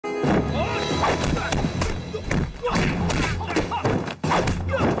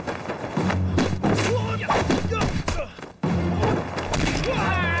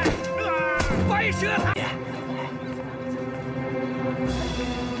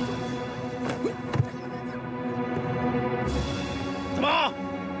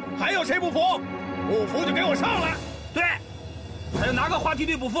有谁不服？不服就给我上来！对，还有哪个话题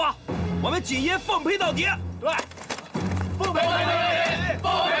队不服？我们今夜奉陪到底！对，奉陪到底！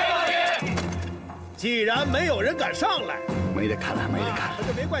奉陪到底！既然没有人敢上来，没得看了，没得看了。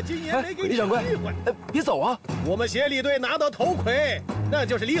这没怪今年没给你李掌柜，机会。别走啊！我们协力队拿到头盔，那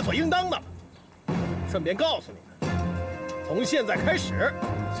就是理所应当的了。顺便告诉你们，从现在开始，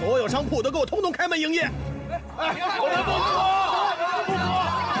所有商铺都给我统统开门营业。我们不服！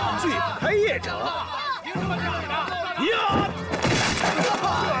拒不开业者，呀！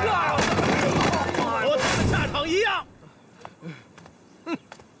和他的下场一样。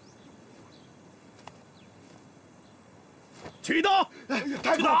取刀！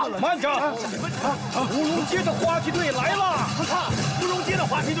太大了！慢着！乌龙街的话剧队来了！乌龙街的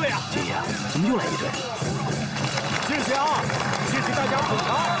话剧队啊！姐呀，怎么又来一队？谢谢啊！谢谢大家捧场。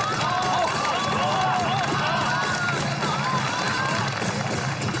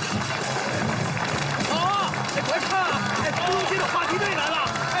好，快看！乌龙街的话剧队来了！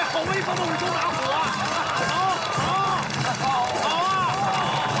好威风的武松打虎啊！好啊！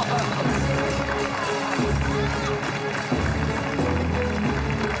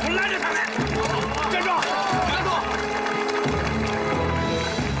拦着他们！站住！站住！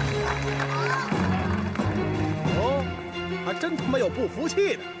哦，还真他妈有不服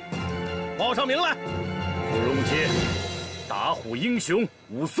气的！报上名来！乌龙街打虎英雄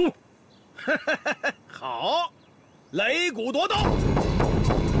武松。好，擂鼓夺刀。老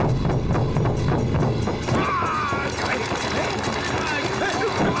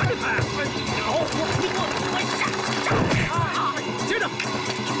虎，你给我下！接着。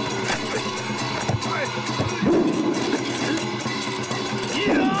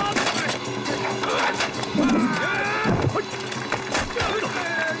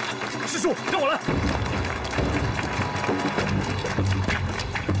师叔，跟我来。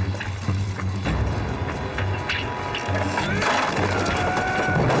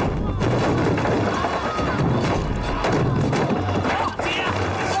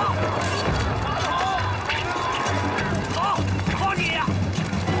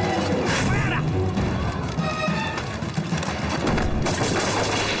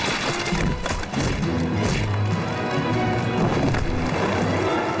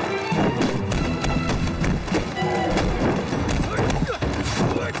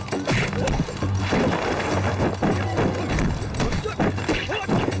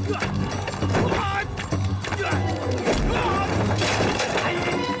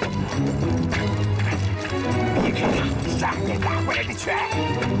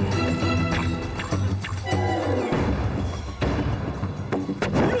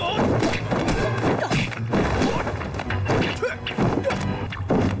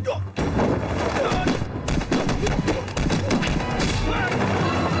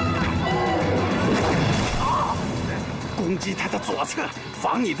攻击他的左侧，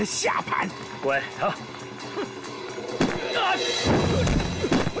防你的下盘。乖啊！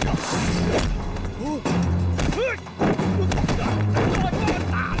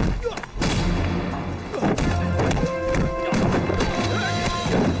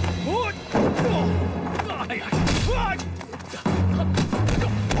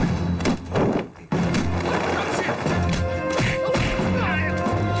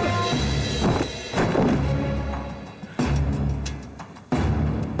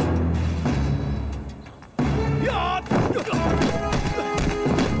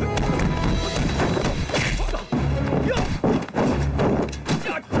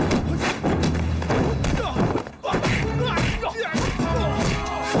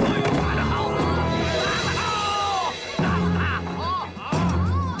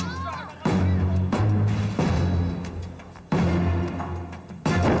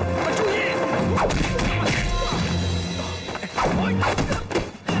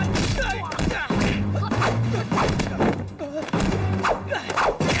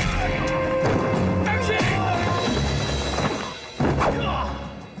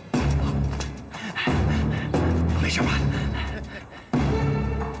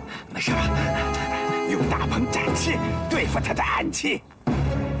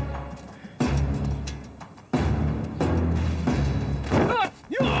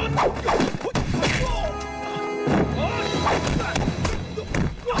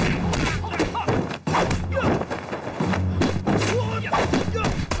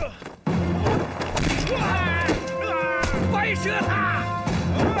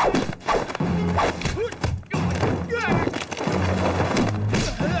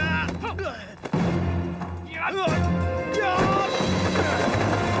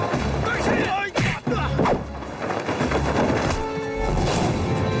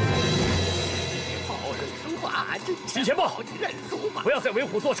你认输吧！不要再为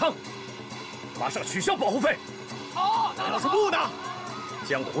虎作伥，马上取消保护费。好，要是不呢？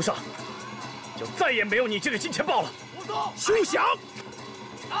江湖上就再也没有你这个金钱豹了。不走，休想！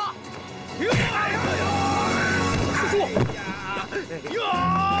啊！师叔，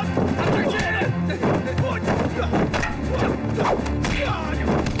姐，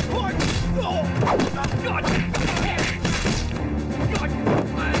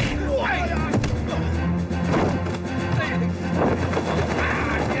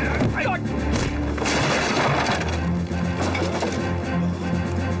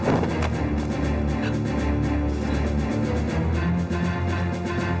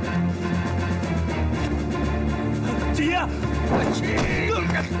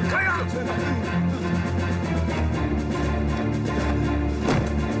开呀！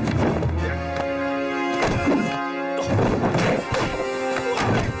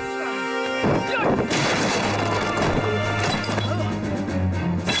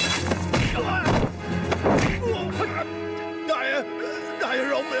大爷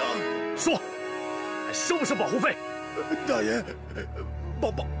饶命！说，还收不收保护费？大爷，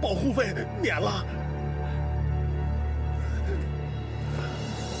保护费免了。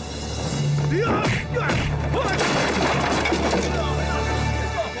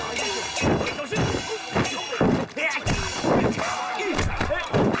小心！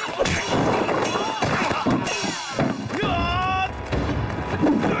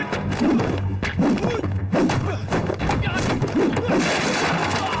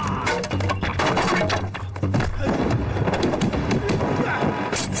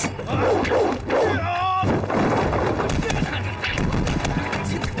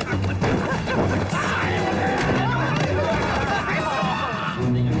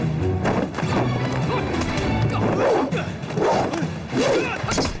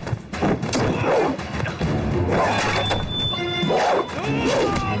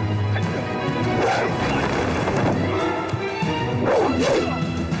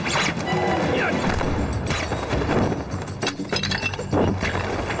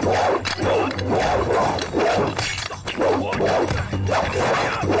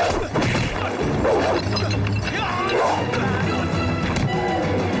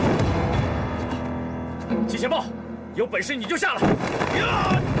金钱豹，有本事你就下来！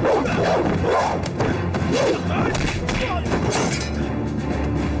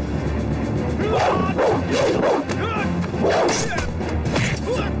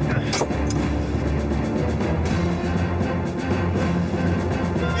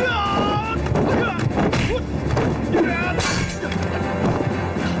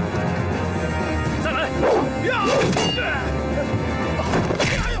再来！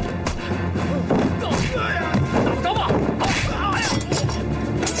打不着吧？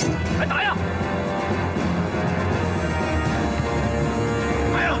还打呀！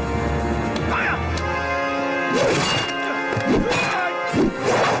打呀！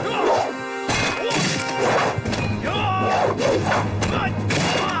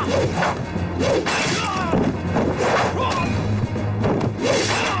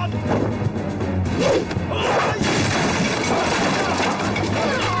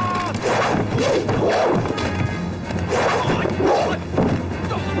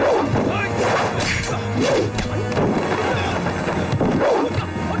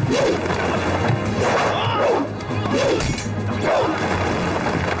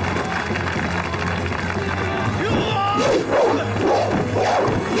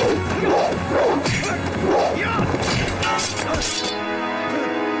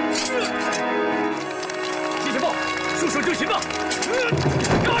金钱豹，束手就擒吧！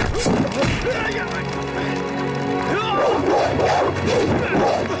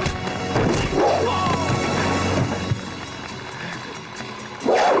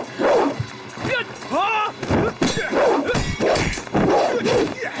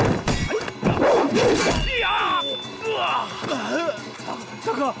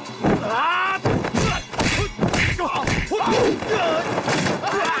大哥，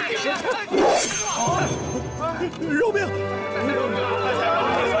饶命！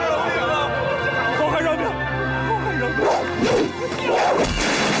好汉饶命！好汉饶命！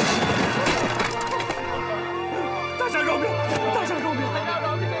大侠饶命！大侠饶命！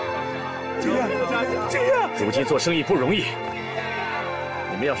姐，如今做生意不容易，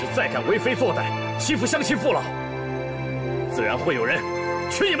你们要是再敢为非作歹，欺负乡亲父老，自然会有人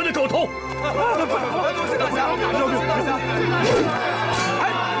取你们的狗头。大侠！